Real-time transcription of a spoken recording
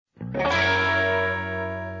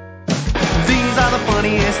are the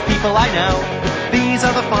funniest people I know. These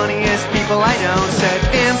are the funniest people I know. Said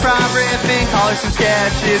improv, riffing, callers, some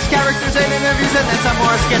sketches, characters and interviews, and then some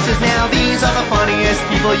more sketches. Now these are the funniest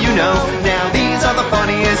people you know. Now these are the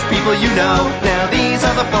funniest people you know. Now these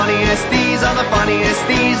are the funniest, these are the funniest,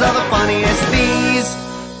 these are the funniest, these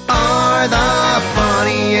are the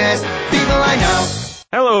funniest people I know.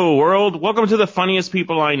 Hello, world. Welcome to the funniest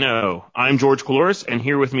people I know. I'm George Caloris, and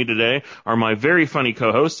here with me today are my very funny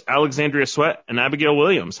co-hosts, Alexandria Sweat and Abigail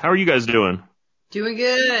Williams. How are you guys doing? Doing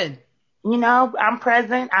good. You know, I'm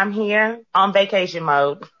present. I'm here on vacation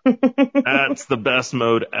mode. That's the best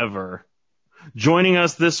mode ever. Joining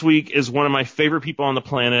us this week is one of my favorite people on the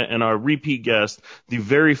planet and our repeat guest, the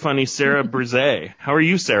very funny Sara Bresee. How are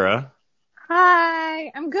you, Sara?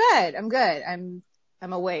 Hi. I'm good. I'm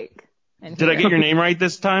awake. Did I get your name right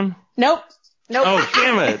this time? Nope. Oh,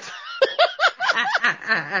 damn it.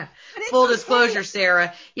 Full disclosure,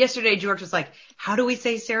 Sarah. Yesterday, George was like, how do we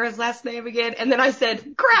say Sarah's last name again? And then I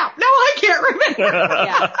said, crap, no, I can't remember.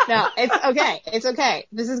 Yeah, no, it's okay. It's okay.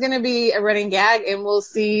 This is going to be a running gag, and we'll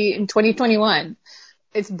see in 2021.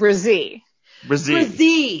 It's Bresee.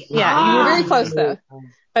 Bresee. Yeah, you were very close, though.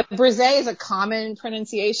 But Bresee is a common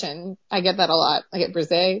pronunciation. I get that a lot. I get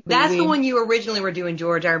Bresee. That's the one you originally were doing,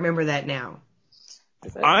 George. I remember that now.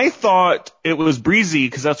 I thought it was Breezy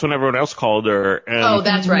because that's what everyone else called her. And,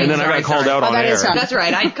 that's right. And then I got called out on air. Right. That's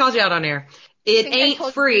right. I called you out on air. It ain't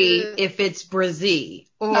free if it's Bresee.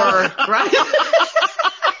 Or, right?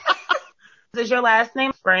 Is your last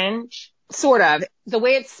name French? Sort of. The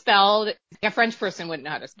way it's spelled, a French person wouldn't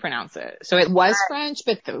know how to pronounce it. So it was French,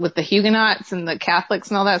 but with the Huguenots and the Catholics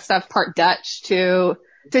and all that stuff, part Dutch too.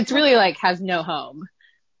 So it's really like has no home.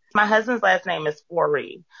 My husband's last name is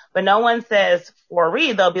Foree, but no one says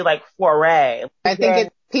Foree. They'll be like Foray. I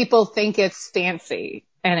think people think it's fancy,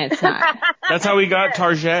 and it's not. That's how we got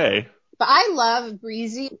Target. But I love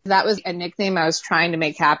Breezy. That was a nickname I was trying to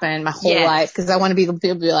make happen my whole life because I want to be able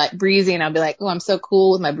to be like Breezy, and I'll be like, oh, I'm so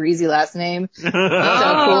cool with my Breezy last name. So cool.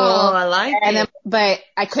 I like it. Then, but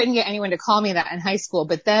I couldn't get anyone to call me that in high school.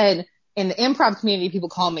 But then in the improv community, people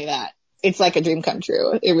call me that. It's like a dream come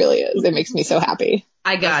true. It really is. It makes me so happy.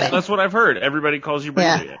 I got it. That's what I've heard. Everybody calls you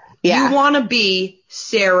Breezy. Yeah. You want to be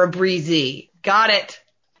Sara Bresee. Got it.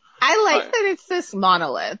 I like that it's this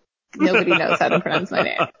monolith. Nobody knows how to pronounce my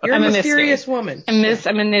name. You're I'm a mysterious woman. I'm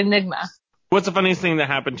an enigma. What's the funniest thing that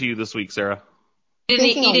happened to you this week, Sarah? Didn't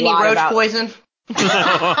eat any roach poison? No,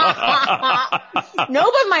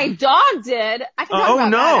 but my dog did. I can talk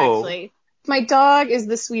about that, actually. My dog is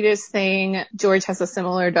the sweetest thing. George has a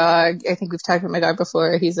similar dog. I think we've talked about my dog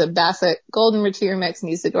before. He's a Basset Golden Retriever mix, and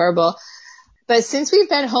he's adorable. But since we've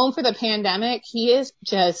been home for the pandemic, he is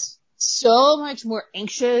just so much more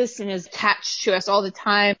anxious and is attached to us all the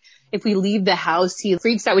time. If we leave the house, he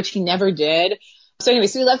freaks out, which he never did. So anyway,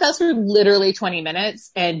 we left the house for literally 20 minutes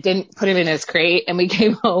and didn't put him in his crate. And we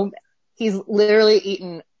came home. He's literally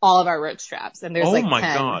eaten all of our roach traps. And there's like 10. Oh my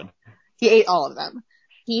God. He ate all of them.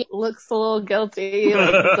 He looks a little guilty.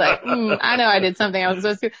 Like, he's like, I know I did something I was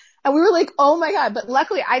supposed to. And we were like, oh my God. But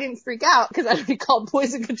luckily I didn't freak out because I already called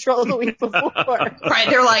poison control the week before. Right.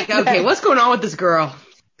 They're like, okay, what's going on with this girl?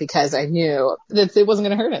 Because I knew that it wasn't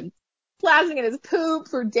going to hurt him. Splashing in his poop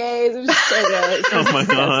for days. It was so good. Oh my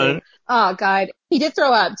God. Oh God. He did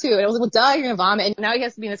throw up too. And I was like, well, duh, you're going to vomit. And now he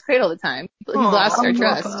has to be in his crate all the time. He lost our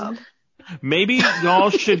trust. Maybe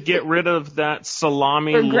y'all should get rid of that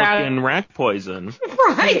salami-looking rat poison.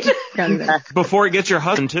 Right. Before it gets your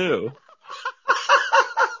husband, too.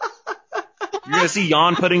 You're going to see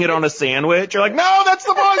Jan putting it on a sandwich. You're like, no, that's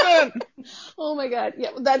the poison! Oh, my God.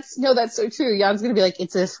 Yeah, that's so true. Jan's going to be like,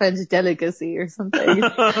 it's a French delicacy or something.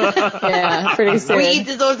 Yeah, pretty soon. We eat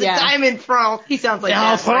those time in France. He sounds like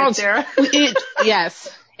that right there. Yes.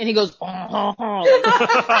 And he goes, Does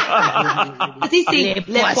he say,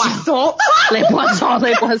 les poissons? Les poissons,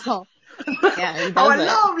 les poissons. Yeah, he does I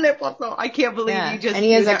love les poissons. I can't believe you just And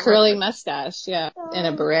he has a curly mustache, and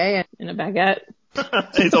a beret, and a baguette.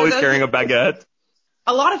 He's always carrying a baguette.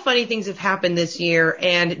 A lot of funny things have happened this year,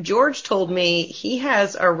 and George told me he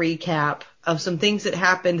has a recap of some things that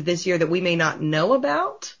happened this year that we may not know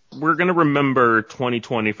about. We're going to remember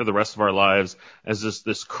 2020 for the rest of our lives as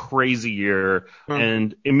this crazy year.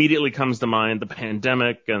 And immediately comes to mind the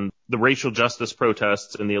pandemic and the racial justice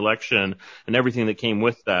protests and the election and everything that came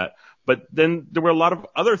with that. But then there were a lot of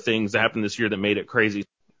other things that happened this year that made it crazy.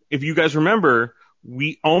 If you guys remember,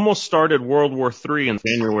 we almost started World War III in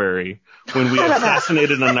January when we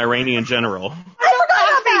assassinated an Iranian general.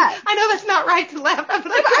 I know that's not right to laugh at,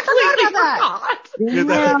 but I completely forgot.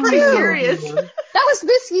 That's pretty serious. That was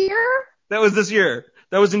this year? That was this year.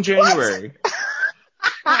 That was in January.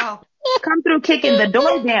 Wow. come through kicking the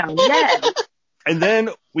door down. Yes. And then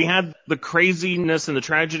we had the craziness and the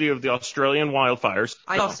tragedy of the Australian wildfires.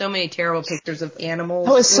 I saw so many terrible pictures of animals.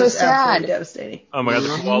 That was so sad. Absolutely devastating. Oh my God, the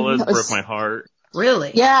koalas broke my heart.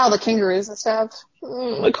 Really? Yeah, all the kangaroos and stuff.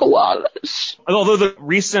 The koalas. Although the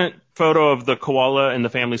recent photo of the koala and the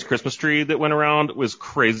family's Christmas tree that went around was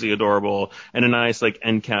crazy adorable and a nice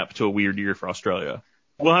end cap to a weird year for Australia.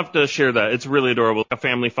 We'll have to share that. It's really adorable. A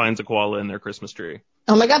family finds a koala in their Christmas tree.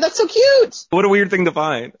 Oh my God, that's so cute. What a weird thing to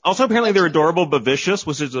find. Also, apparently they're adorable but vicious,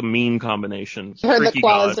 which is a mean combination. I heard the Freaky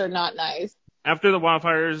koalas God. are not nice. After the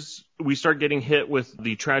wildfires, we start getting hit with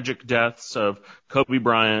the tragic deaths of Kobe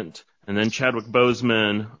Bryant and then Chadwick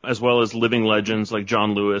Boseman, as well as living legends like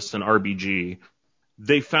John Lewis and RBG.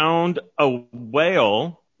 They found a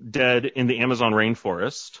whale dead in the Amazon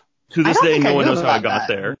rainforest. To this day, no one knows how it got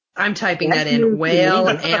there. I'm typing that in. Whale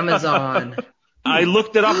and Amazon. I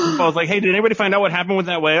looked it up. I was like, hey, did anybody find out what happened with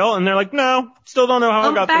that whale? And they're like, no, still don't know how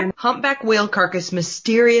it got there. Humpback whale carcass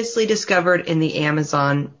mysteriously discovered in the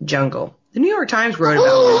Amazon jungle. The New York Times wrote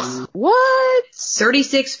about this. What?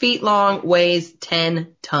 36 feet long, weighs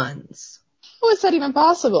 10 tons. How is that even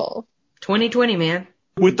possible? 2020, man.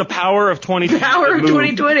 With the power of 2020. Power of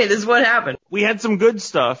 2020. This is what happened. We had some good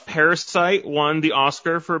stuff. Parasite won the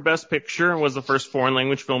Oscar for Best Picture and was the first foreign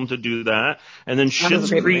language film to do that. And then Schitt's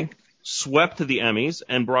Creek swept the Emmys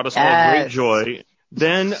and brought us all great joy.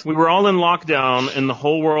 Then we were all in lockdown and the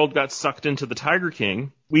whole world got sucked into the Tiger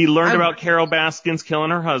King. We learned about Carol Baskins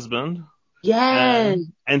killing her husband. Yes.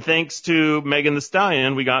 And thanks to Megan Thee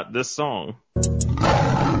Stallion, we got this song.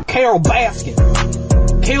 Carol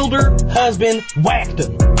Baskin killed her husband, whacked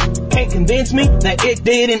him. Can't convince me that it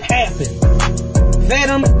didn't happen. Fed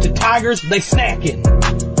them to tigers, they snacking.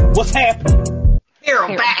 What's happening?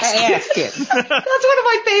 Carol Baskin. That's one of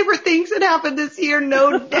my favorite things that happened this year,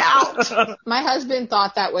 no doubt. My husband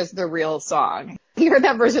thought that was the real song. He heard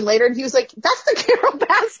that version later and he was like, that's the Carol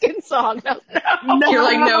Baskin song. No. You're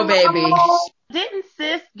like, no, baby. Didn't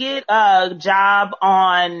Sis get a job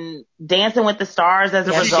on Dancing with the Stars as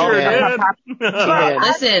a result of her pop?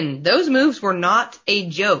 Listen, those moves were not a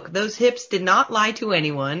joke. Those hips did not lie to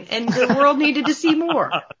anyone, and the world needed to see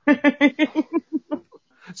more.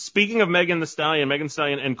 Speaking of Megan Thee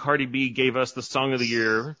Stallion and Cardi B gave us the Song of the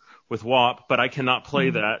Year with WAP, but I cannot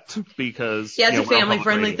play that because... Yeah, it's a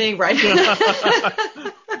family-friendly thing, right?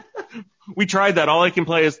 We tried that. All I can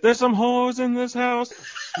play is, there's some hoes in this house.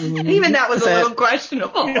 Even that was a little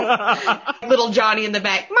questionable. Little Johnny in the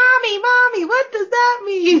back, Mommy, what does that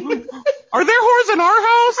mean? Are there whores in our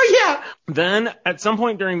house? Yeah. Then, at some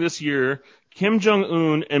point during this year, Kim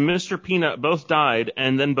Jong-un and Mr. Peanut both died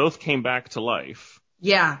and then both came back to life.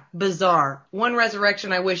 Yeah, bizarre. One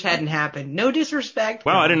resurrection I wish hadn't happened. No disrespect.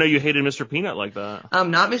 Wow, I didn't know you hated Mr. Peanut like that.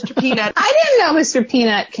 Not Mr. Peanut. I didn't know Mr.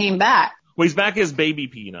 Peanut came back. Well, he's back as Baby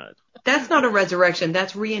Peanut. That's not a resurrection.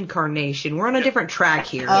 That's reincarnation. We're on a different track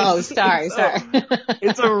here. Oh, sorry.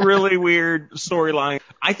 It's a really weird storyline.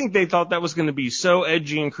 I think they thought that was going to be so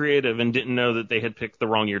edgy and creative and didn't know that they had picked the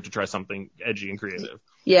wrong year to try something edgy and creative.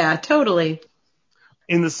 Yeah, totally.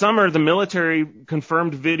 In the summer, the military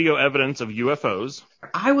confirmed video evidence of UFOs.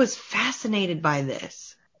 I was fascinated by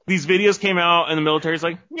this. These videos came out and the military's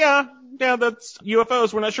like, yeah, that's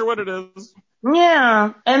UFOs. We're not sure what it is.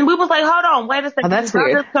 Yeah. And we was like, hold on, wait a second. That's Did y'all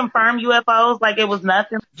weird. just confirm UFOs like it was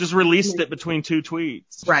nothing? Just released it between two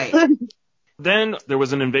tweets. Right. Then there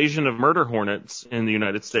was an invasion of murder hornets in the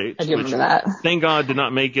United States. I do remember that. Thank God did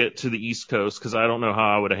not make it to the East Coast because I don't know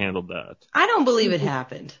how I would have handled that. I don't believe it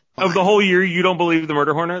happened. Of the whole year, you don't believe the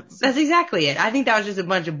murder hornets? That's exactly it. I think that was just a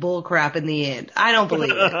bunch of bull crap in the end. I don't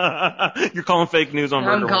believe it. You're calling fake news on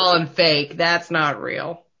murder hornets. I'm calling fake. That's not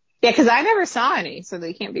real. Yeah, because I never saw any, so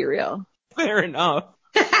they can't be real. Fair enough.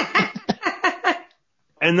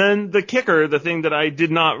 And then the kicker, the thing that I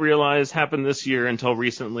did not realize happened this year until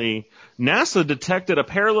recently, NASA detected a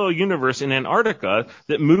parallel universe in Antarctica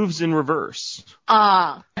that moves in reverse.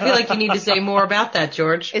 I feel like you need to say more about that,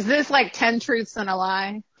 George. Is this like 10 truths and a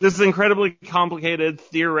lie? This is incredibly complicated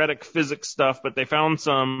theoretic physics stuff, but they found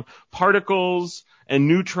some particles and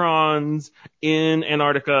neutrons in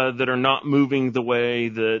Antarctica that are not moving the way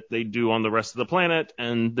that they do on the rest of the planet.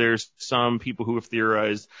 And there's some people who have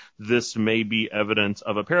theorized this may be evidence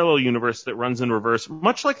of a parallel universe that runs in reverse,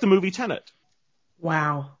 much like the movie Tenet.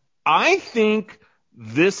 Wow. I think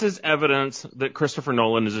this is evidence that Christopher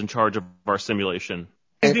Nolan is in charge of our simulation.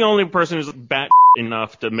 He's the only person who's bat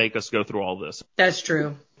enough to make us go through all this. That's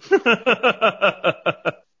true.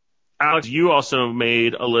 Alex, you also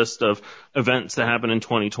made a list of events that happened in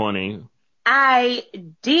 2020. I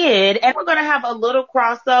did, and we're going to have a little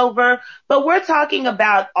crossover, but we're talking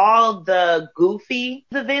about all the goofy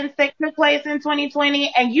events that took place in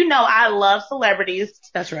 2020, and you know I love celebrities.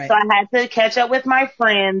 That's right. So I had to catch up with my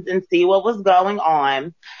friends and see what was going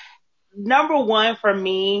on. Number one for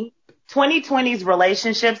me, 2020's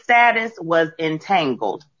relationship status was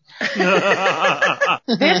entangled.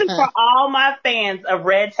 This is for all my fans of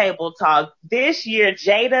Red Table Talk. This year,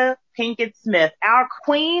 Jada Pinkett Smith, our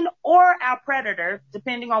queen or our predator,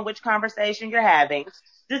 depending on which conversation you're having,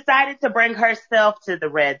 decided to bring herself to the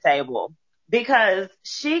red table because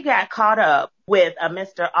she got caught up with a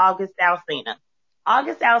Mr. August Alsina.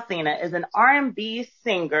 August Alsina is an R&B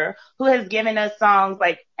singer who has given us songs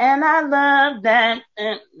like "And I Love That,"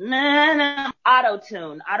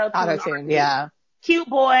 Auto-Tune, yeah. Cute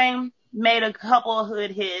Boy, made a couple of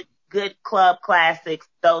hood hits, good club classics,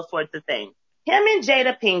 those sorts of things. Him and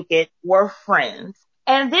Jada Pinkett were friends.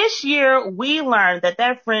 And this year, we learned that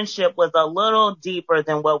their friendship was a little deeper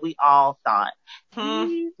than what we all thought.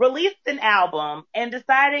 He released an album and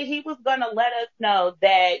decided he was going to let us know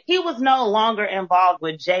that he was no longer involved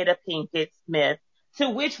with Jada Pinkett Smith, to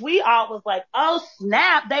which we all was like, oh,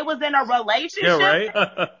 snap, they was in a relationship? Yeah,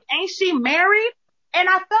 right? Ain't she married? And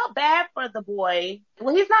I felt bad for the boy.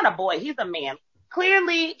 Well, he's not a boy. He's a man.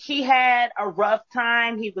 Clearly, he had a rough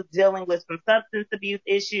time. He was dealing with some substance abuse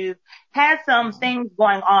issues, had some things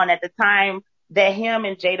going on at the time that him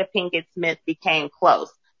and Jada Pinkett Smith became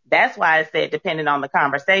close. That's why I said, depending on the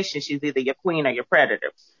conversation, she's either your queen or your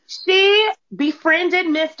predator. She befriended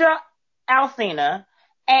Mr. Alsina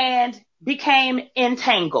and became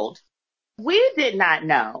entangled. We did not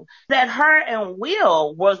know that her and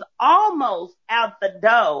Will was almost out the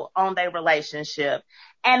door on their relationship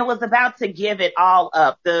and was about to give it all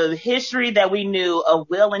up. The history that we knew of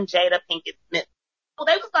Will and Jada Pinkett Smith, well,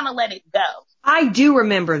 they was going to let it go. I do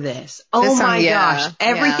remember this. Oh my gosh.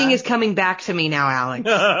 Everything is coming back to me now, Alex.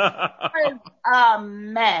 It was a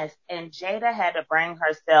mess. And Jada had to bring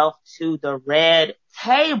herself to the red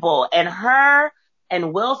table. And her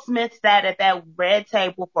and Will Smith sat at that red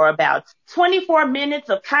table for about 24 minutes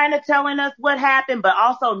of kind of telling us what happened, but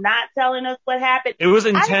also not telling us what happened. It was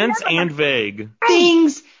intense and vague.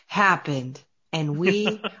 Things happened, and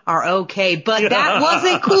we are okay. But that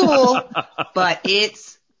wasn't cool, but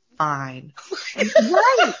it's fine.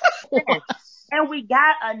 Right. And we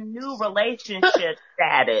got a new relationship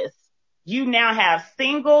status. You now have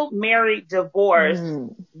single, married, divorced,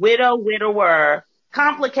 widow, widower,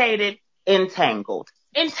 complicated, entangled.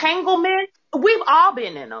 Entanglement, we've all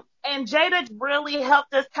been in them. And Jada really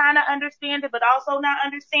helped us kind of understand it, but also not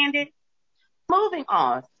understand it. Moving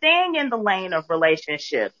on, staying in the lane of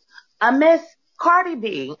relationships, a Miss Cardi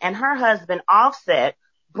B and her husband Offset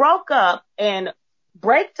broke up and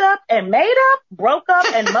made up?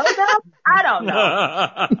 I don't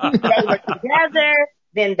know. They were together,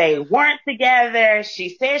 then they weren't together.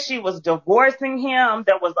 She said she was divorcing him.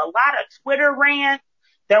 There was a lot of Twitter rants.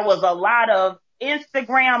 There was a lot of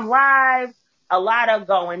Instagram lives, a lot of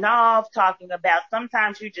going off, talking about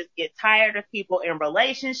sometimes you just get tired of people in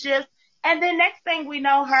relationships. And then next thing we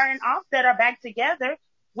know, her and Offset are back together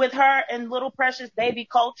with her and little precious baby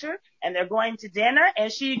Culture, and they're going to dinner, and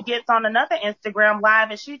she gets on another Instagram live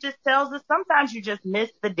and she just tells us sometimes you just miss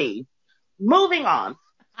the D. Moving on.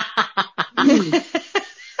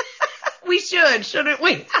 We shouldn't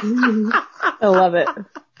we? I love it.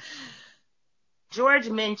 George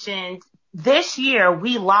mentioned this year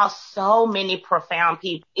we lost so many profound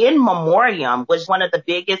people. In Memoriam was one of the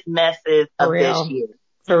biggest messes of this year.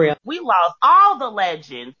 For real. We lost all the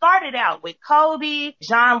legends. Started out with Kobe,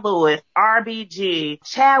 John Lewis, RBG,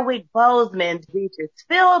 Chadwick Boseman, Regis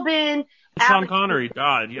Philbin. Sean Connery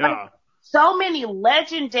died, yeah. So many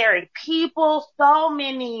legendary people, so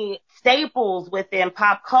many staples within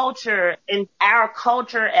pop culture and our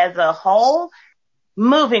culture as a whole.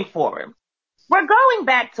 Moving forward, we're going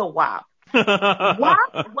back to WAP.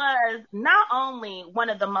 WAP was not only one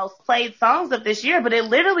of the most played songs of this year, but it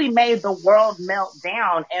literally made the world melt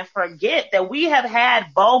down and forget that we have had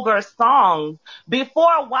vulgar songs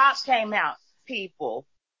before WAP came out, people.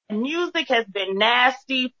 Music has been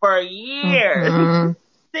nasty for years,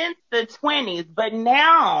 since the 20s, but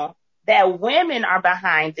now that women are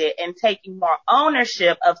behind it and taking more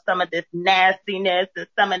ownership of some of this nastiness and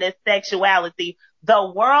some of this sexuality,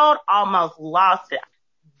 the world almost lost it.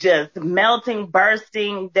 Just melting,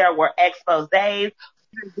 bursting. There were exposés.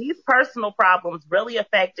 These personal problems really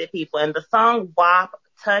affected people. And the song WAP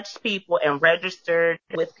touched people and registered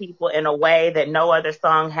with people in a way that no other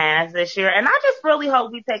song has this year. And I just really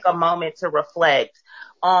hope we take a moment to reflect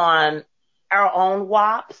on our own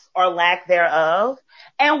WAPs or lack thereof,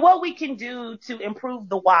 and what we can do to improve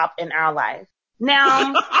the WAP in our life.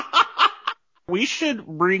 Now, we should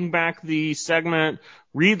bring back the segment,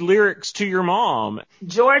 read lyrics to your mom.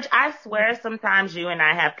 George, I swear sometimes you and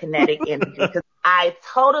I have kinetic energy, because I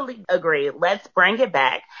totally agree. Let's bring it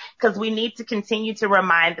back, because we need to continue to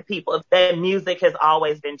remind the people that music has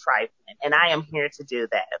always been trifling, and I am here to do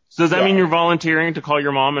that. So does that mean you're volunteering to call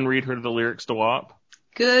your mom and read her the lyrics to WAP?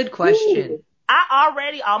 Good question. Ooh. I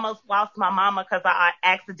already almost lost my mama because I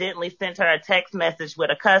accidentally sent her a text message with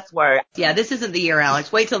a cuss word. Yeah, this isn't the year, Alex.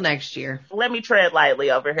 Wait till next year. Let me tread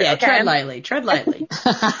lightly over here. Yeah, okay? tread lightly. Tread lightly.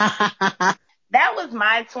 That was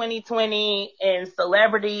my 2020 in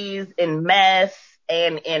celebrities, in mess,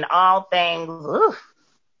 and in all things. Oof.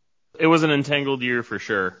 It was an entangled year for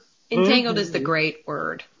sure. Entangled is the great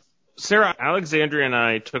word. Sarah, Alexandria and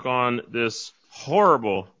I took on this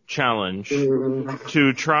horrible challenge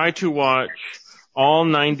to try to watch all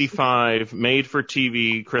 95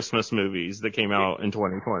 made-for-TV Christmas movies that came out in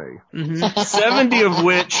 2020. Mm-hmm. 70 of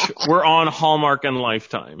which were on Hallmark and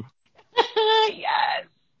Lifetime. Yes.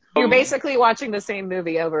 You're basically watching the same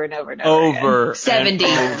movie over and over and over again. 70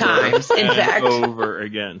 times, in fact. Over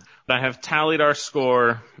again. I have tallied our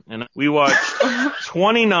score, and we watched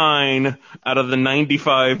 29 out of the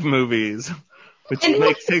 95 movies, which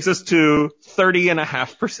takes us to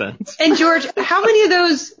 30.5%. And George, how many of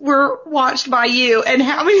those were watched by you, and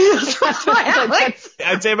how many of those were watched by Alex?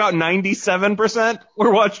 I'd say about 97%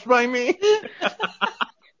 were watched by me.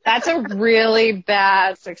 That's a really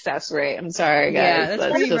bad success rate. I'm sorry, guys. Yeah,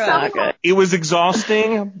 that's just rough. not good. It was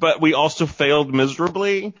exhausting, but we also failed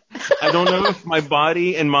miserably. I don't know if my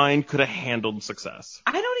body and mind could have handled success.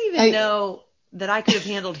 I don't even know that I could have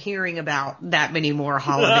handled hearing about that many more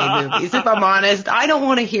holiday movies, if I'm honest. I don't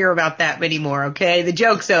want to hear about that many more, okay? The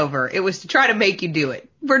joke's over. It was to try to make you do it.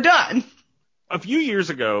 We're done. A few years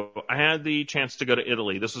ago, I had the chance to go to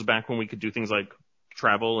Italy. This was back when we could do things like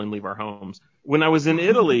travel and leave our homes. When I was in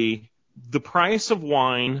Italy, the price of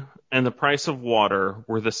wine and the price of water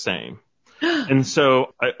were the same. And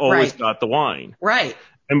so I always got the wine. Right.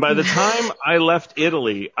 And by the time I left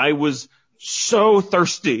Italy, I was so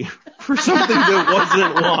thirsty for something that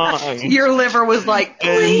wasn't wine. Your liver was like,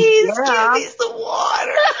 please give me some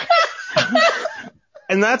water.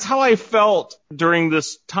 And that's how I felt during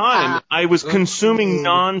this time. I was consuming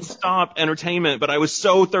nonstop entertainment, but I was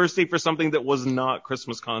so thirsty for something that was not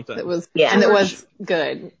Christmas content. It was, and it was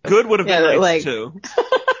good. Good would have been nice too.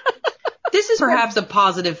 This is perhaps a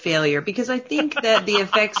positive failure, because I think that the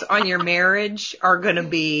effects on your marriage are going to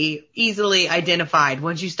be easily identified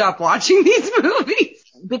once you stop watching these movies.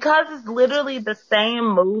 Because it's literally the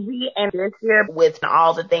same movie, and this year, with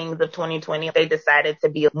all the things of 2020, they decided to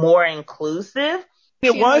be more inclusive.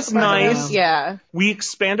 It was nice. Yeah. We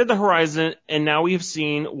expanded the horizon, and now we have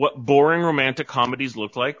seen what boring romantic comedies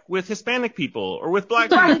look like with Hispanic people, or with Black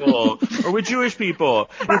people, or with Jewish people.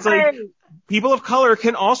 It's like, people of color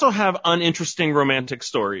can also have uninteresting romantic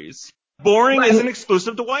stories. Boring isn't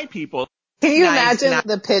exclusive to white people. Can you imagine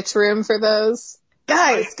the pitch room for those?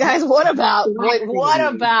 Guys, what about? What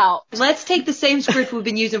about? Let's take the same script we've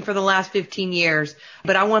been using for the last 15 years,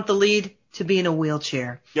 but I want the lead to be in a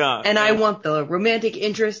wheelchair. Yeah. And I want the romantic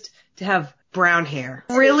interest to have brown hair.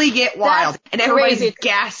 Really get wild. And everybody's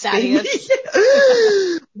gasping.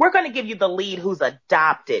 We're going to give you the lead who's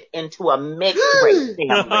adopted into a mixed race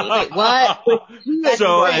family. Wait, what?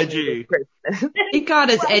 So edgy. It got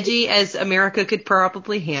as edgy as America could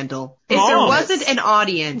probably handle. If there wasn't an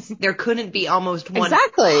audience, there couldn't be almost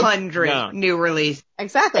 100 new releases.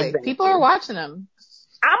 Exactly. People are watching them.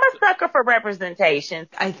 I'm a sucker for representation.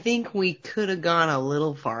 I think we could have gone a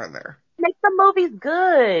little farther. Make the movies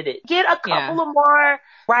good. Get a couple of more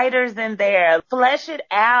writers in there. Flesh it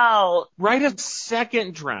out. Write a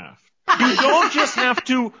second draft. You don't just have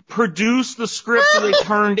to produce the script that they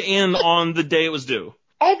turned in on the day it was due.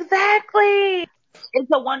 Exactly. It's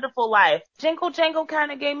a Wonderful Life. Jingle Jangle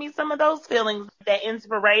kind of gave me some of those feelings, that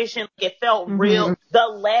inspiration. It felt real. The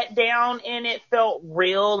letdown in it felt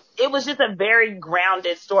real. It was just a very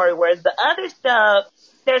grounded story, whereas the other stuff,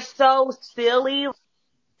 they're so silly.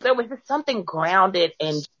 There was just something grounded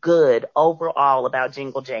and good overall about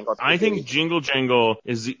Jingle Jangle. I think Jingle Jangle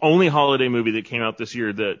is the only holiday movie that came out this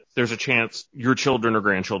year that there's a chance your children or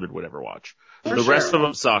grandchildren would ever watch. The rest of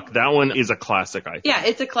them suck. That one is a classic, I think. Yeah,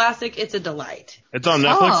 it's a classic. It's a delight. It's on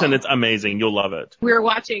Netflix and it's amazing. You'll love it. We were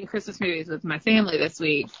watching Christmas movies with my family this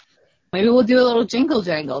week. Maybe we'll do a little Jingle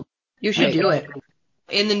Jangle. You should do it.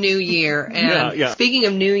 In the new year. And speaking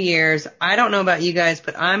of New Year's, I don't know about you guys,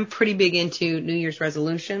 but I'm pretty big into New Year's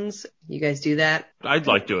resolutions. You guys do that? I'd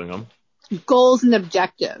like doing them. Goals and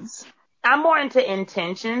objectives. I'm more into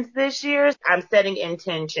intentions this year. I'm setting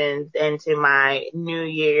intentions into my new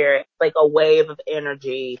year, like a wave of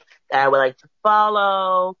energy that I would like to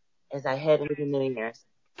follow as I head into the new year.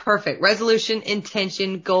 Perfect. Resolution,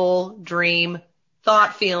 intention, goal, dream,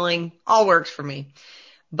 thought, feeling, all works for me.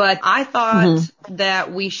 But I thought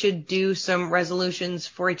that we should do some resolutions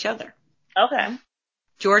for each other. Okay.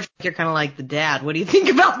 George, you're kind of like the dad. What do you think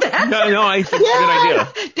about that? No, I think it's a good idea.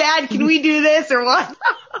 Dad, can we do this or what?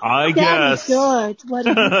 I guess. George, what do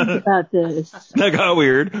you think about this? That got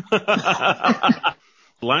weird.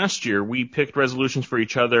 Last year, we picked resolutions for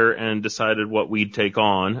each other and decided what we'd take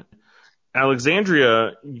on.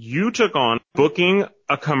 Alexandria, you took on booking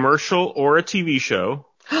a commercial or a TV show.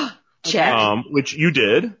 Check. Which you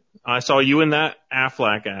did. I saw you in that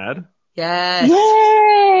Aflac ad. Yes.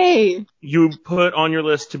 Yay! You put on your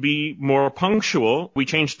list to be more punctual. We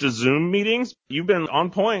changed to Zoom meetings. You've been on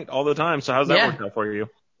point all the time. So how's that worked out for you?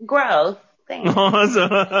 Growth. Thanks.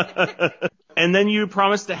 And then you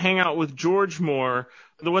promised to hang out with George more.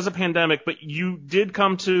 There was a pandemic, but you did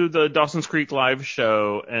come to the Dawson's Creek live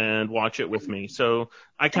show and watch it with me. So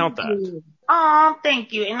I count that. Oh,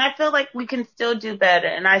 thank you. And I feel like we can still do better,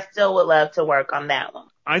 and I still would love to work on that one.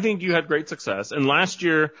 I think you had great success. And last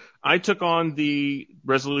year, I took on the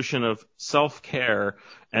resolution of self-care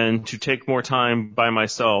and to take more time by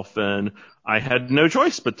myself. And I had no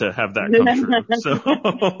choice but to have that come true.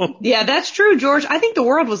 So yeah, that's true, George. I think the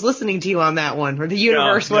world was listening to you on that one, or the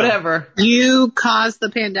universe, whatever. You caused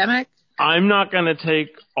the pandemic? I'm not going to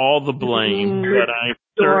take all the blame, but I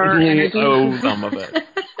certainly owe some of it.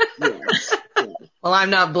 Well,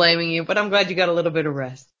 I'm not blaming you, but I'm glad you got a little bit of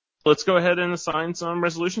rest. Let's go ahead and assign some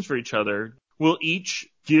resolutions for each other. We'll each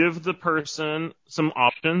give the person some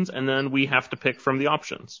options, and then we have to pick from the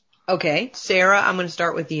options. Okay, Sarah, I'm going to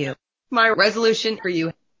start with you. My resolution for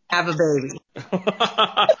you, have a baby.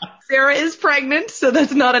 Sarah is pregnant, so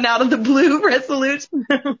that's not an out of the blue resolution.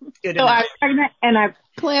 Good so I'm pregnant, and I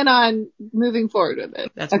plan on moving forward with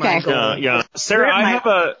it. That's my goal. Yeah. Sarah, I have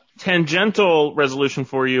a tangential resolution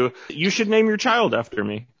for you. You should name your child after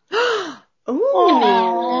me.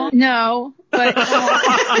 Ooh. No, but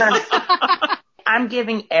I'm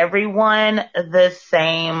giving everyone the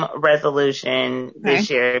same resolution this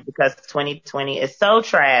year because 2020 is so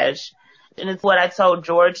trash. And it's what I told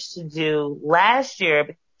George to do last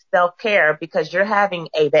year, self-care, because you're having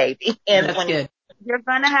a baby. And that's good. You're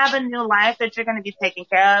going to have a new life that you're going to be taking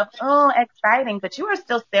care of. Oh, exciting. But you are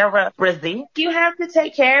still Sara Bresee. You have to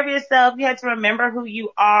take care of yourself. You have to remember who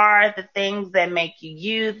you are, the things that make you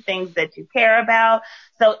you, the things that you care about.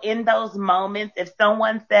 So in those moments, if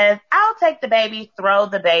someone says, I'll take the baby, throw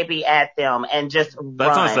the baby at them and just run.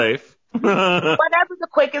 That's not safe. Whatever the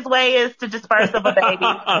quickest way is to dispose of a baby,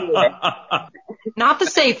 do it. Not the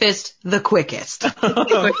safest, the quickest.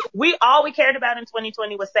 All we cared about in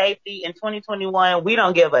 2020 was safety. In 2021, we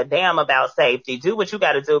don't give a damn about safety. Do what you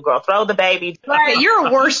got to do, girl. Throw the baby. Okay, you're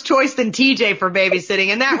a worse choice than TJ for babysitting,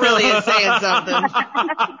 and that really is saying something.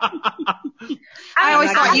 I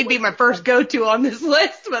always thought you'd be my first go-to on this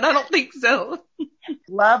list, but I don't think so.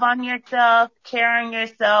 Love on yourself, care on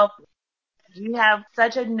yourself. You have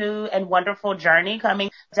such a new and wonderful journey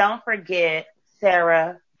coming. Don't forget,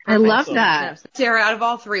 Sarah. I love that. Sarah, out of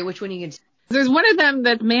all three, which one are you going to take? There's one of them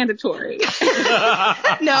that's mandatory.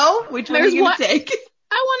 No? Which one are you going to take?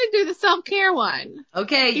 I want to do the self-care one.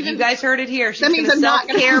 Okay, you guys heard it here. She's that means I'm not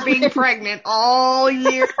going to self-care being pregnant all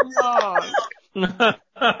year long.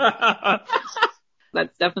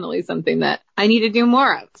 That's definitely something that I need to do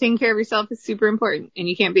more of. Taking care of yourself is super important, and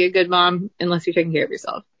you can't be a good mom unless you're taking care of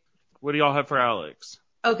yourself. What do y'all have for Alex?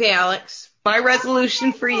 Okay, Alex. My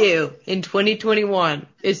resolution for you in 2021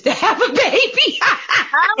 is to have a baby.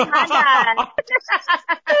 Oh my God.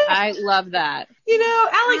 I love that. You know,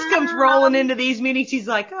 Alex comes rolling into these meetings. He's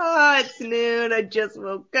like, oh, it's noon. I just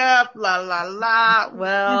woke up. La, la, la.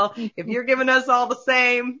 Well, if you're giving us all the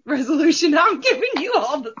same resolution, I'm giving you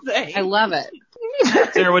all the same. I love it.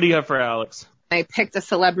 Sarah, what do you have for Alex? I picked a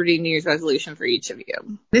celebrity New Year's resolution for each of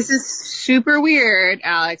you. This is super weird,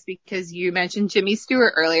 Alex, because you mentioned Jimmy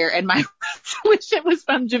Stewart earlier, and my resolution was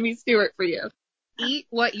from Jimmy Stewart for you. Eat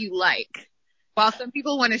what you like. While some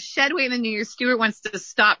people want to shed weight in the New Year, Stewart wants to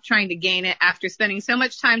stop trying to gain it. After spending so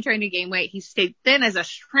much time trying to gain weight, he stayed thin as a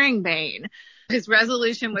string bean. His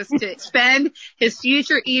resolution was to spend his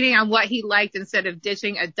future eating on what he liked instead of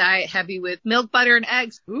ditching a diet heavy with milk, butter, and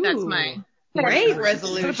eggs. Ooh. That's mine. Great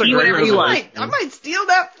resolution. That's a great resolution. I might steal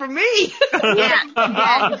that from me.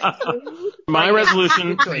 Yeah. My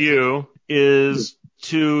resolution for you is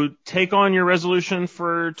to take on your resolution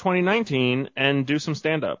for 2019 and do some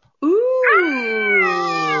stand-up. Ooh.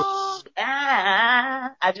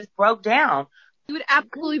 I just broke down. You would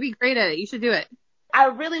absolutely be great at it. You should do it. I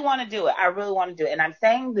really want to do it. And I'm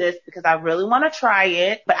saying this because I really want to try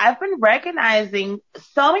it. But I've been recognizing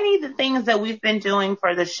so many of the things that we've been doing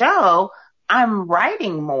for the show. I'm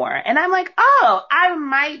writing more. And I'm like, oh, I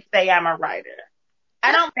might say I'm a writer.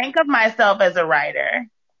 I don't think of myself as a writer.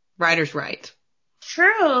 Writer's right.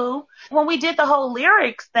 True. When we did the whole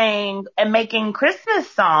lyrics thing and making Christmas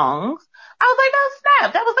songs, I was like, oh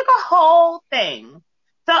snap, that was like a whole thing.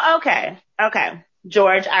 So, okay.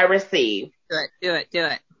 George, I receive. Do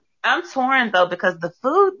it. I'm torn though because the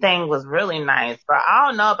food thing was really nice, but I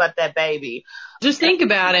don't know about that baby. Just think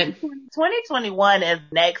about it. 2021 is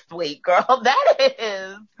next week, girl. That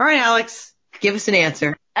is. All right, Alex, give us an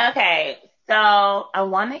answer. Okay, so I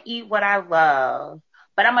want to eat what I love,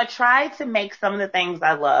 but I'm going to try to make some of the things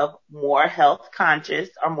I love more health conscious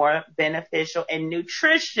or more beneficial and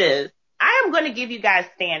nutritious. I am going to give you guys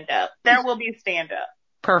stand up. There will be stand up.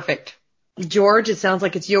 Perfect. George, it sounds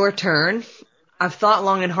like it's your turn. I've thought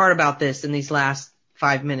long and hard about this in these last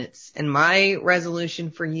 5 minutes. And my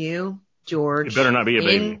resolution for you, George, it better not be a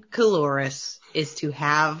baby. in Caloris, is to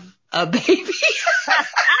have a baby.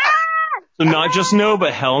 So not just no,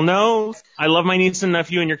 but hell no. I love my niece and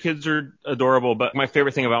nephew, and your kids are adorable. But my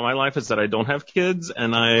favorite thing about my life is that I don't have kids,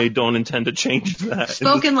 and I don't intend to change that.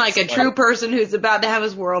 Spoken like a true person who's about to have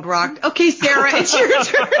his world rocked. Okay, Sarah, it's your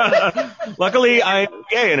turn. Luckily, I'm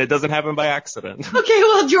gay, and it doesn't happen by accident. Okay,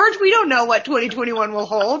 well, George, we don't know what 2021 will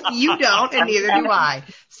hold. You don't, and neither do I.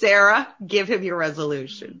 Sarah, give him your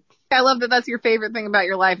resolution. I love that that's your favorite thing about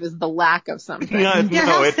your life is the lack of something. Yeah,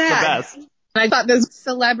 no, it's sad. The best. I thought this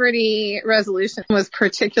celebrity resolution was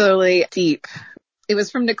particularly deep. It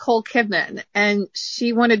was from Nicole Kidman, and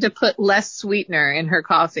she wanted to put less sweetener in her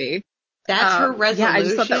coffee. That's her resolution? Yeah, I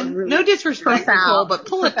just thought that was really no disrespect, Nicole, but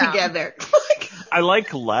pull it together. I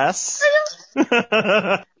like less. All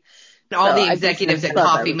the executives at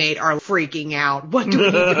Coffee Mate are freaking out. What do we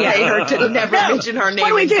need to pay her to never mention her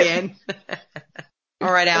name again?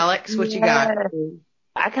 All right, Alex, what you got?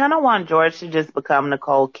 I kind of want George to just become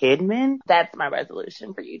Nicole Kidman. That's my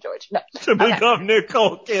resolution for you, George. No. To become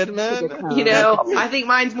Nicole Kidman? You know, I think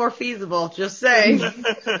mine's more feasible, just saying.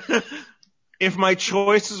 If my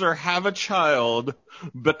choices are have a child,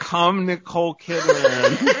 become Nicole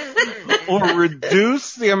Kidman, or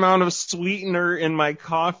reduce the amount of sweetener in my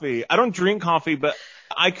coffee. I don't drink coffee, but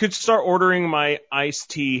I could start ordering my iced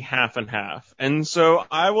tea half and half. And so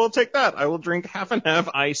I will take that. I will drink half and half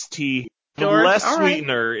iced tea. George, less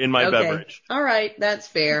sweetener in my beverage. All right, that's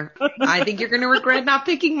fair. I think you're going to regret not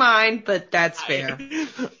picking mine, but that's fair.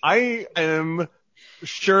 I am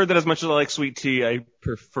sure that as much as I like sweet tea, I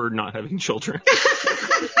prefer not having children.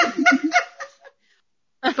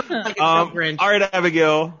 All right,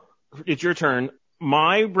 Abigail, it's your turn.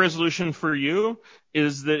 My resolution for you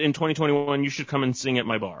is that in 2021, you should come and sing at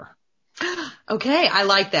my bar. Okay, I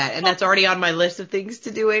like that. And that's already on my list of things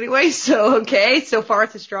to do anyway. So, okay, so far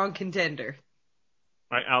it's a strong contender.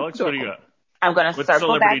 All right, Alex, what do you got? I'm going to circle back.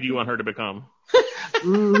 What celebrity do you want her to become?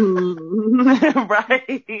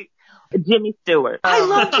 Right. Jimmy Stewart. I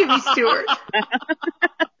love Jimmy Stewart.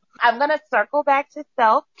 I'm going to circle back to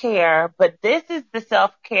self-care, but this is the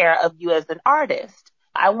self-care of you as an artist.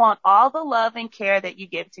 I want all the love and care that you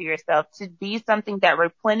give to yourself to be something that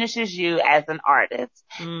replenishes you as an artist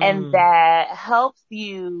and that helps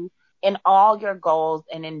you in all your goals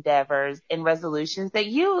and endeavors and resolutions that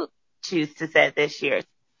you choose to set this year.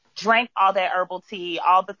 Drink all that herbal tea,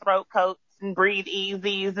 all the throat coats and breathe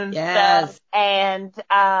easies and stuff. And,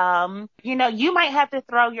 you might have to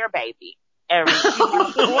throw your baby. My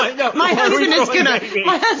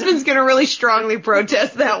husband's gonna really strongly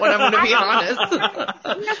protest that one. I'm gonna be honest.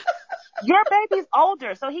 Your baby's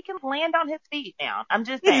older, so he can land on his feet now. I'm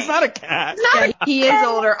just saying. He's not a cat. Yeah, he is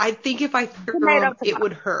older. I think if I threw him, it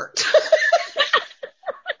would hurt.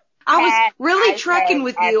 I was really trekking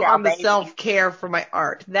with you on the self-care for my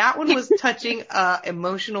art. That one was touching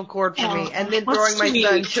emotional chord for me, and then throwing my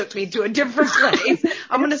son took me to a different place.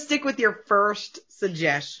 I'm going to stick with your first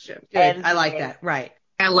suggestion. Good. I like that. Right.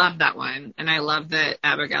 I love that one, and I love that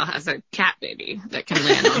Abigail has a cat baby that can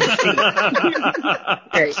land on his feet.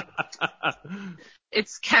 Great.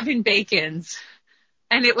 It's Kevin Bacon's,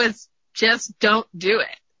 and it was just don't do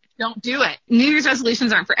it. Don't do it. New Year's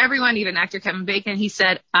resolutions aren't for everyone. Even actor Kevin Bacon, he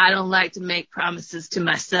said, I don't like to make promises to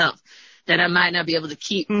myself that I might not be able to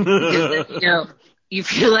keep because, you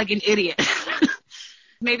feel like an idiot.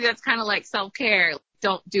 Maybe that's kind of like self-care.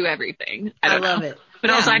 Don't do everything. I love it.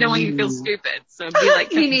 But also, I don't want you to feel stupid. So be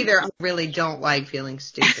like me neither. I really don't like feeling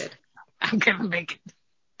stupid. I'm Kevin Bacon.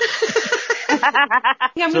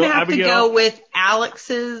 I'm going to have to go with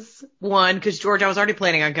Alex's one, because George, I was already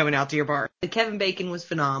planning on coming out to your bar. The Kevin Bacon was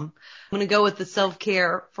phenomenal. I'm going to go with the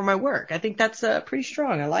self-care for my work. I think that's pretty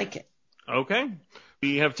strong. I like it. Okay.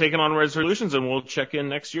 We have taken on resolutions, and we'll check in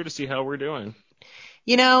next year to see how we're doing.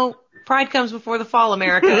 You know, pride comes before the fall,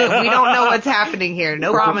 America. We don't know what's happening here.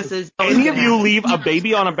 No promises. Any of you leave a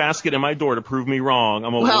baby on a basket in my door to prove me wrong,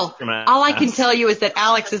 I'm all I can tell you is that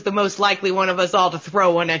Alex is the most likely one of us all to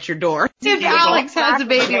throw one at your door. If Alex has a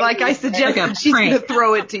baby, like I suggested, she's going to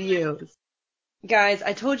throw it to you. Guys,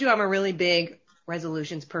 I told you I'm a really big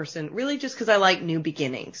resolutions person, really just because I like new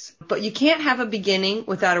beginnings. But you can't have a beginning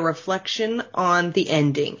without a reflection on the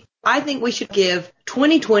ending. I think we should give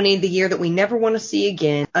 2020, the year that we never want to see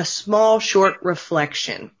again, a small, short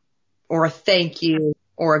reflection, or a thank you,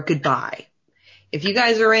 or a goodbye. If you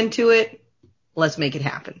guys are into it, let's make it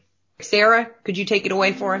happen. Sarah, could you take it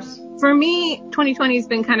away for us? For me, 2020 has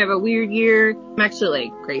been kind of a weird year. I'm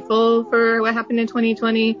actually grateful for what happened in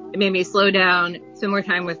 2020. It made me slow down, spend more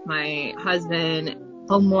time with my husband,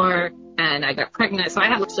 home more, and I got pregnant. So I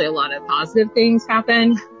had actually a lot of positive things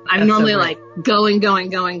happen. I'm normally like going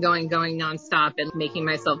nonstop and making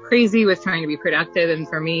myself crazy with trying to be productive. And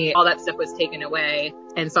for me, all that stuff was taken away.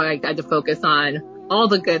 And so I had to focus on all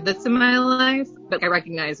the good that's in my life. But I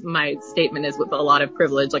recognize my statement is with a lot of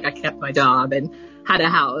privilege. Like I kept my job and had a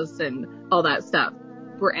house and all that stuff.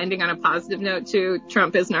 We're ending on a positive note too.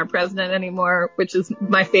 Trump isn't our president anymore, which is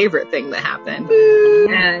my favorite thing that happened.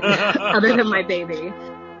 And other than my baby.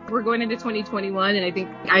 We're going into 2021, and I think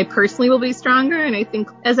I personally will be stronger, and I think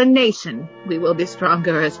as a nation, we will be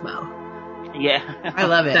stronger as well. Yeah. I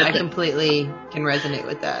love it. I completely can resonate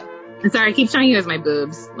with that. I'm sorry, I keep showing you as my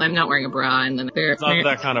boobs. I'm not wearing a bra, and then it's not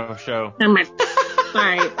that kind of a show.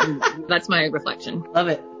 Sorry, that's my reflection. Love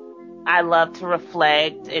it. I love to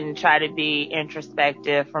reflect and try to be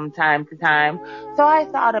introspective from time to time. So I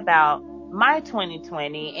thought about my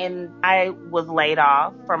 2020, and I was laid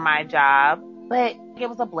off from my job. But it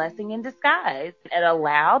was a blessing in disguise. It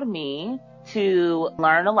allowed me to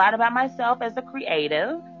learn a lot about myself as a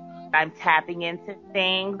creative. I'm tapping into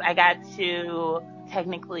things. I got to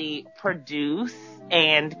technically produce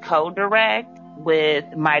and co-direct with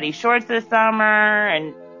Mighty Shorts this summer.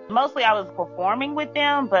 And mostly I was performing with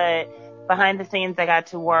them, but behind the scenes I got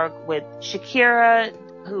to work with Shakira,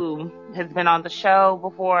 who has been on the show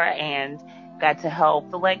before, and got to help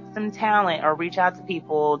select some talent or reach out to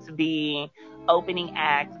people to be opening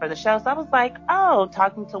acts for the show. So I was like,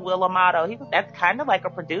 talking to Will Amato, that's kind of like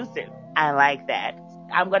a producer. I like that.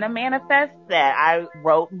 I'm going to manifest that. I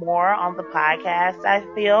wrote more on the podcast, I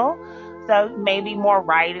feel. So maybe more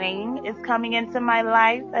writing is coming into my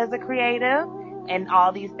life as a creative. And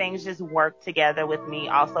all these things just work together with me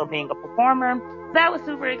also being a performer. That was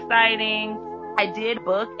super exciting. I did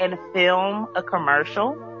book and film a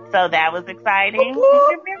commercial. So that was exciting.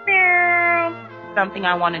 Something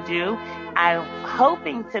I want to do. I'm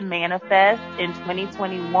hoping to manifest in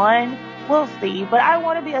 2021. We'll see. But I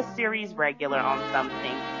want to be a series regular on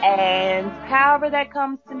something. And however that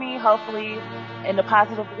comes to me, hopefully in a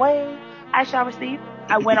positive way, I shall receive.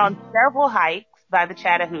 I went on several hikes by the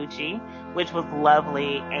Chattahoochee, which was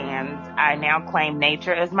lovely. And I now claim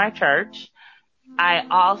nature as my church. I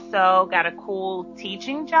also got a cool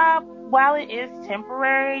teaching job. While it is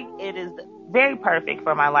temporary, it is very perfect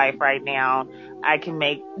for my life right now. I can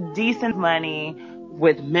make decent money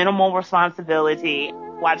with minimal responsibility,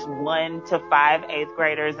 watch 1 to 5 8th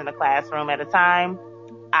graders in a classroom at a time.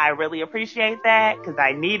 I really appreciate that because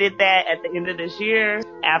I needed that at the end of this year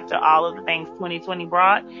after all of the things 2020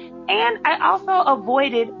 brought. And I also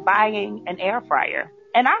avoided buying an air fryer.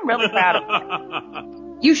 And I'm really proud of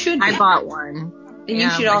that. You should be. I bought one. And you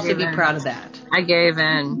should also be proud of that. I gave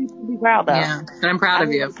in. You should be proud of. Yeah, but I'm proud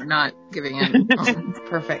of you for not giving in.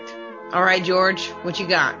 Perfect. All right, George, what you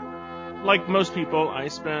got? Like most people, I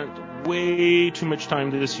spent way too much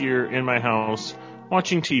time this year in my house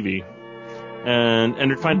watching TV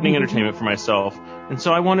and finding entertainment for myself. And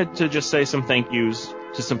so I wanted to just say some thank yous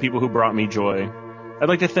to some people who brought me joy. I'd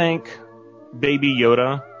like to thank Baby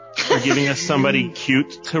Yoda for giving us somebody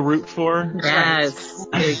cute to root for. Yes,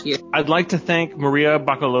 very cute. I'd like to thank Maria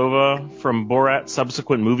Bakalova from Borat's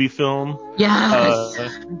subsequent movie film. Yes.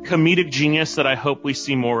 Comedic genius that I hope we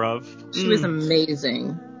see more of. She was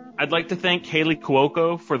amazing. I'd like to thank Kaylee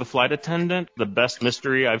Cuoco for The Flight Attendant, the best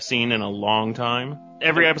mystery I've seen in a long time.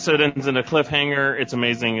 Every episode ends in a cliffhanger. It's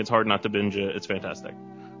amazing. It's hard not to binge it. It's fantastic.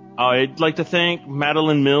 I'd like to thank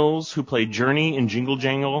Madeline Mills, who played Journey in Jingle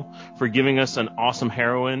Jangle, for giving us an awesome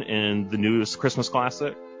heroine in the newest Christmas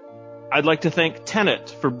classic. I'd like to thank Tenet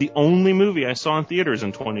for the only movie I saw in theaters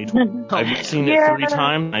in 2020. I've seen it 3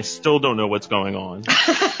 times, and I still don't know what's going on.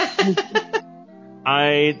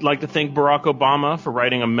 I'd like to thank Barack Obama for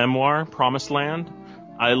writing a memoir, Promised Land.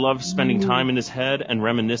 I love spending time in his head and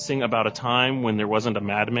reminiscing about a time when there wasn't a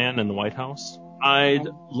madman in the White House. I'd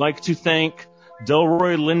like to thank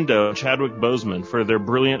Delroy Lindo and Chadwick Boseman for their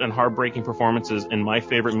brilliant and heartbreaking performances in my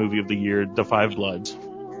favorite movie of the year, The Five Bloods.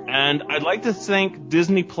 And I'd like to thank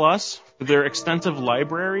Disney Plus for their extensive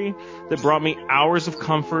library that brought me hours of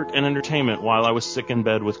comfort and entertainment while I was sick in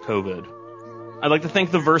bed with COVID. I'd like to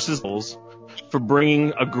thank the Versus for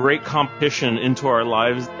bringing a great competition into our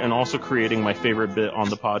lives and also creating my favorite bit on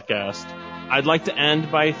the podcast. I'd like to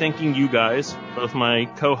end by thanking you guys, both my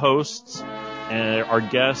co-hosts, our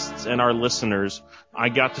guests, and our listeners. I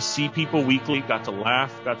got to see people weekly, got to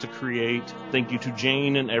laugh, got to create. Thank you to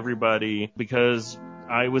Jane and everybody, because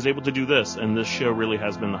I was able to do this, and this show really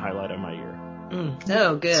has been the highlight of my year.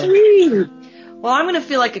 Oh, good. Sweet. Well, I'm going to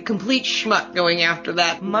feel like a complete schmuck going after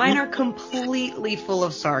that. Mine are completely full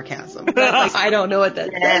of sarcasm. Like, I don't know what that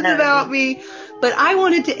says about me, but I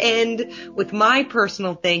wanted to end with my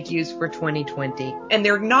personal thank yous for 2020, and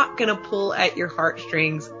they're not going to pull at your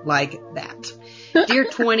heartstrings like that. Dear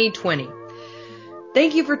 2020,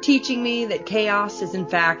 thank you for teaching me that chaos is in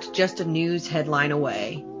fact just a news headline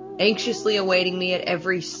away, anxiously awaiting me at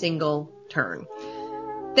every single turn.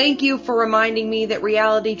 Thank you for reminding me that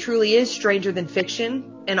reality truly is stranger than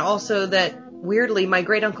fiction, and also that, weirdly, my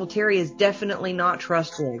great Uncle Terry is definitely not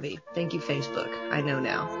trustworthy. Thank you, Facebook. I know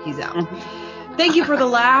now. He's out. Thank you for the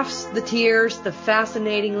laughs, the tears, the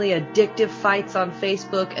fascinatingly addictive fights on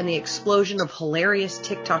Facebook, and the explosion of hilarious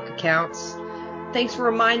TikTok accounts. Thanks for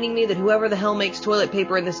reminding me that whoever the hell makes toilet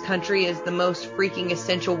paper in this country is the most freaking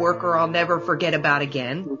essential worker I'll never forget about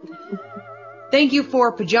again. Thank you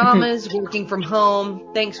for pajamas, working from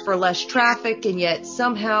home. Thanks for less traffic and yet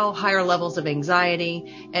somehow higher levels of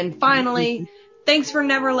anxiety. And finally, thanks for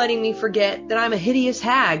never letting me forget that I'm a hideous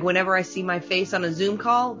hag whenever I see my face on a Zoom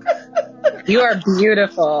call. You are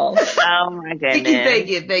beautiful. Oh my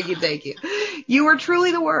goodness. Thank you. You were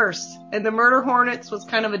truly the worst. And the Murder Hornets was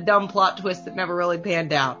kind of a dumb plot twist that never really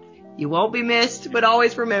panned out. You won't be missed, but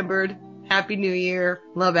always remembered. Happy New Year.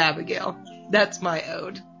 Love, Abigail. That's my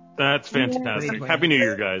ode. That's fantastic. Happy New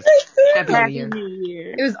Year, guys. Happy New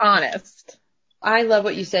Year. It was honest. I love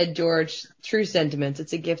what you said, George. True sentiments.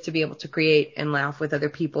 It's a gift to be able to create and laugh with other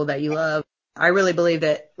people that you love. I really believe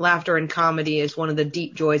that laughter and comedy is one of the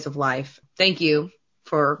deep joys of life. Thank you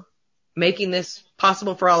for making this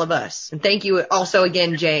possible for all of us. And thank you also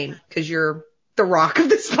again, Jane, because you're the rock of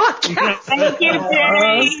this podcast. Thank you,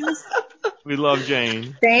 Jane. We love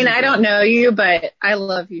Jane. Jane, I don't know you, but I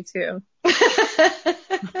love you too.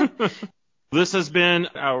 This has been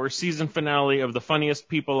our season finale of The Funniest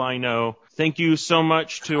People I Know. Thank you so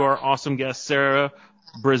much to our awesome guest, Sara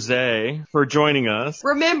Bresee, for joining us.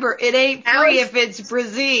 Remember, it ain't free if it's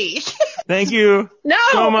Bresee. Thank you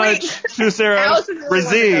so much to Sara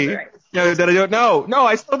Bresee. No,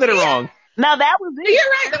 I still did it wrong. No, that was it.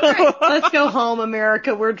 You're right. Let's go home,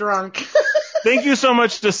 America. We're drunk. Thank you so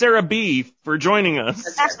much to Sarah B for joining us.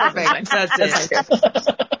 That's perfect. That's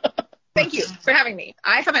it. Thank you for having me.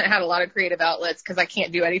 I haven't had a lot of creative outlets because I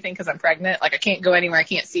can't do anything because I'm pregnant. Like, I can't go anywhere. I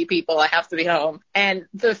can't see people. I have to be home. And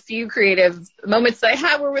the few creative moments I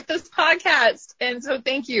had were with this podcast. And so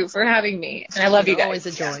thank you for having me. And I love you guys. Always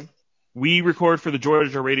a joy. We record for the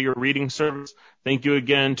Georgia Radio Reading Service. Thank you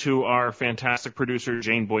again to our fantastic producer,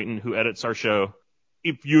 Jane Boynton, who edits our show.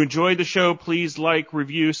 If you enjoyed the show, please like,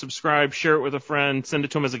 review, subscribe, share it with a friend, send it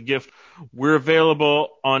to them as a gift. We're available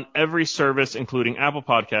on every service, including Apple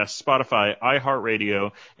Podcasts, Spotify, iHeartRadio,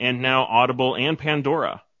 and now Audible and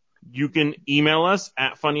Pandora. You can email us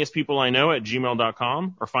at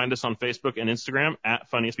funniestpeopleiknow@gmail.com or find us on Facebook and Instagram at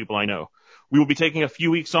funniestpeopleiknow. We will be taking a few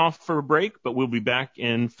weeks off for a break, but we'll be back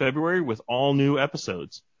in February with all new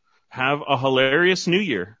episodes. Have a hilarious New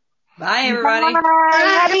Year. Bye, everybody. Bye.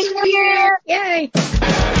 Happy New Year. Yay.